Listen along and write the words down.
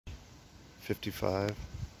55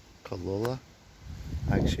 Kalola.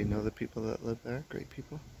 I actually know the people that live there. Great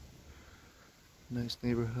people. Nice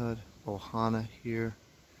neighborhood. Ohana here.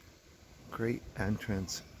 Great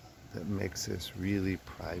entrance that makes this really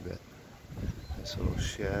private. This little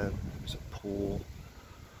shed. There's a pool.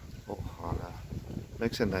 Ohana.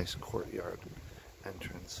 Makes a nice courtyard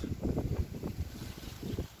entrance.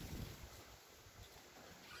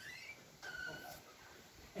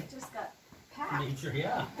 It just got packed. Nature,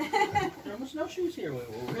 yeah. There almost no shoes here. Were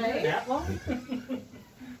we here that long?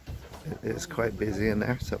 It is quite busy in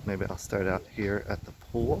there, so maybe I'll start out here at the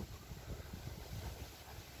pool.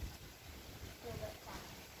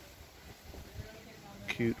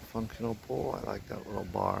 Cute functional pool. I like that little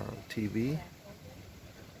bar TV.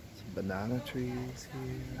 Some banana trees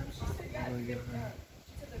here. Oh, yeah.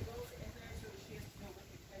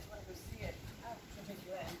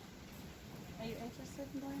 Are you interested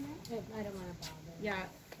in going there? I don't want to bother. Yeah.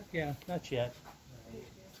 Yeah, not yet.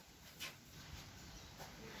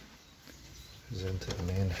 Is into the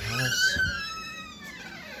main house.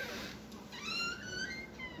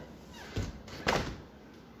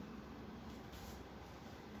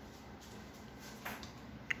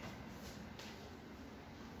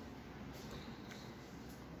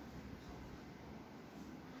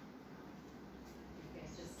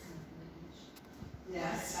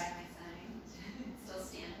 Yes. Still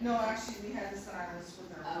standing? No, actually, we had this on our list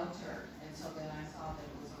with our realtor, and so then I saw that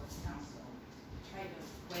it was over council. Tried to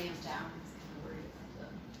weigh him down. I was kind of worried about the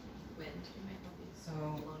wind. He might not be So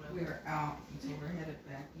blown over. we're out, so we're headed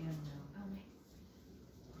back in now. Oh,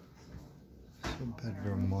 nice. So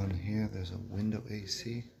bedroom one here, there's a window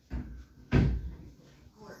AC. I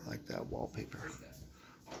like that wallpaper.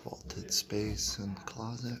 Vaulted space in the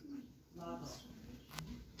closet.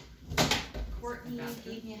 Courtney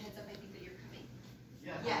gave me a heads up. I think that you're coming.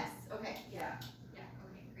 Yeah. Yes. Okay. Yeah. Yeah.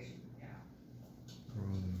 Okay. Great. Yeah.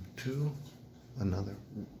 Room 2, another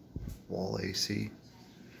wall AC.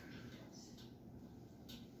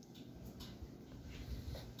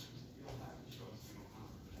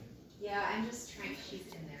 Yeah. I'm just trying. She's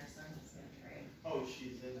in there, so I'm just gonna try. Oh,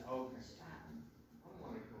 she's in. Oh, okay.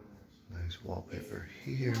 Nice wallpaper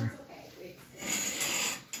here. Okay.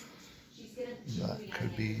 She's gonna. That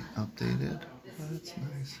could be updated, but it's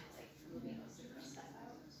nice.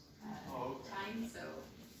 Time, so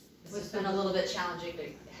it's been a little bit challenging to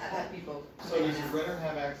have people. So does the renter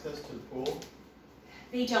have access to the pool?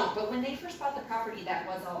 They don't, but when they first bought the property, that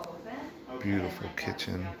was all open. Okay. Beautiful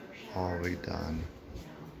kitchen, all redone. You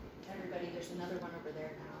know, everybody, there's another one over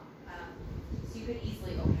there now. So you could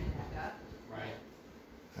easily open it back up. Right.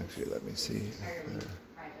 Actually, let me see. Entirely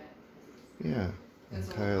private. Yeah,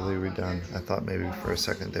 entirely redone. I thought maybe for a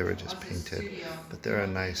second they were just painted, but they're a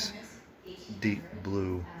nice deep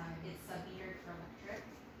blue. It's sub-metered for electric,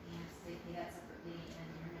 and so they pay that separately, and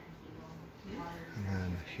internet and cable, water. And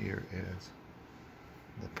then here is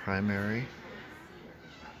the primary.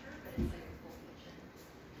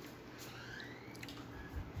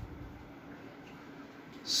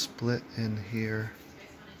 Split in here.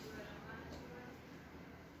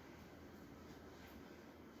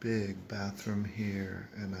 Big bathroom here,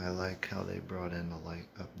 and I like how they brought in the light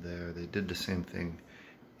up there. They did the same thing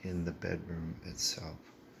in the bedroom itself.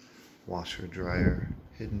 Washer dryer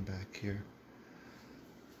hidden back here.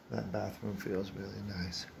 That bathroom feels really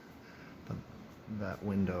nice, but that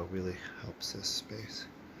window really helps this space.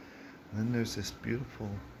 And then there's this beautiful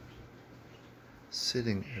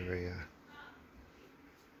sitting area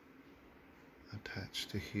attached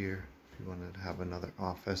to here if you wanted to have another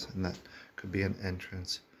office, and that could be an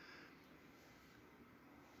entrance.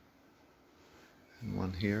 And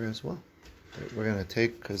one here as well that we're going to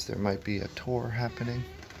take because there might be a tour happening.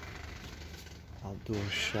 Outdoor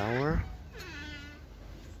shower.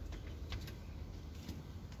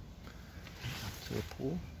 To the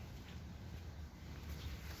pool.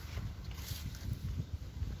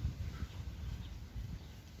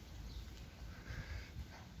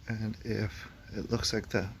 And if it looks like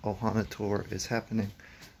the ohana tour is happening,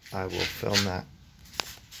 I will film that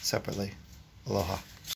separately. Aloha.